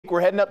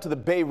We're heading up to the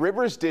Bay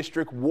Rivers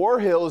District.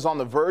 Warhill is on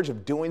the verge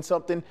of doing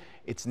something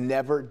it's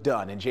never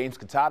done. And James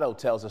Catato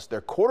tells us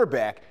their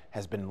quarterback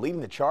has been leading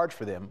the charge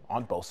for them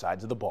on both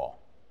sides of the ball.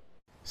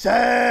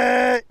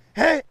 Say,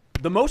 hey!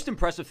 The most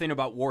impressive thing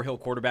about Warhill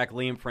quarterback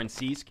Liam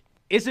Francisque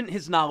isn't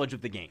his knowledge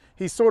of the game.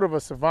 He's sort of a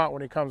savant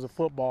when it comes to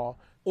football.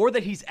 Or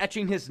that he's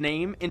etching his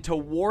name into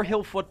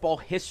Warhill football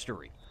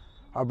history.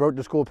 I broke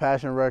the school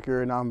passing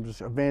record, and I'm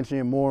just advancing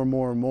it more and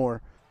more and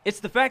more. It's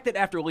the fact that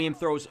after Liam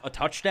throws a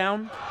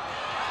touchdown,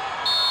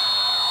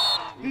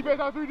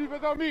 Defense on three,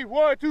 defense on me.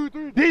 1, 2,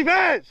 3,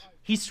 defense!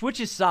 he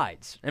switches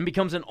sides and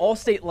becomes an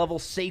all-state level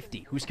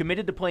safety who's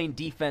committed to playing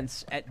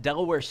defense at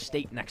Delaware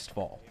State next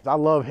fall. I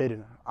love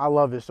hitting. I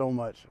love it so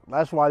much.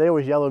 That's why they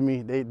always yell at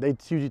me. They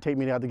usually take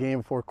me out the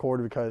game before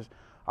quarter because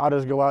I'll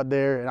just go out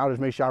there and I'll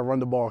just make sure I run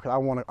the ball because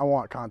I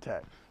want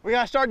contact. We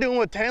got to start doing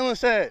what Talon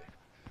said.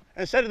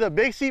 Instead of the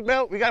big seat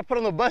belt, we got to put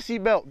on the bus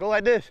seat belt. Go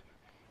like this.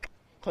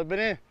 Clip it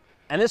in.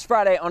 And this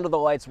Friday, under the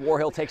lights,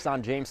 Warhill takes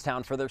on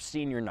Jamestown for their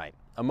senior night.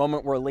 A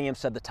moment where Liam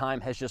said the time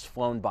has just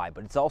flown by,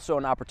 but it's also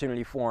an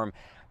opportunity for him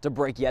to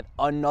break yet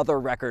another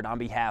record on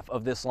behalf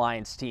of this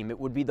Lions team. It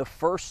would be the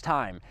first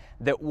time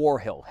that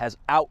Warhill has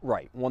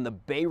outright won the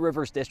Bay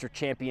Rivers District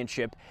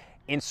Championship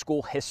in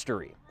school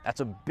history.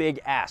 That's a big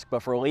ask,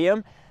 but for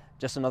Liam,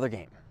 just another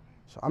game.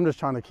 So I'm just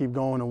trying to keep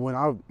going and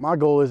win. My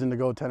goal isn't to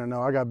go 10-0.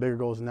 I got bigger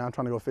goals than that. I'm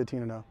trying to go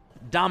 15-0.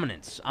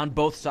 Dominance on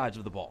both sides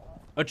of the ball.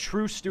 A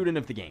true student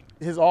of the game.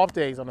 His off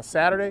days on a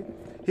Saturday,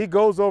 he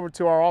goes over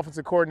to our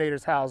offensive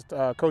coordinator's house,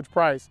 Coach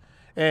Price,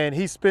 and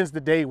he spends the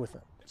day with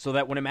him. So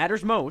that when it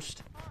matters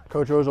most,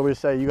 Coach Rose always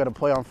say you got to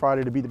play on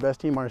Friday to beat the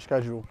best team on your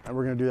schedule, and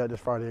we're going to do that this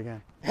Friday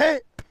again. Hey!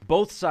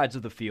 both sides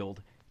of the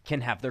field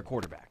can have their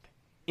quarterback.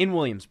 In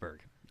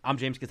Williamsburg, I'm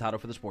James Catato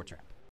for the Sports Wrap.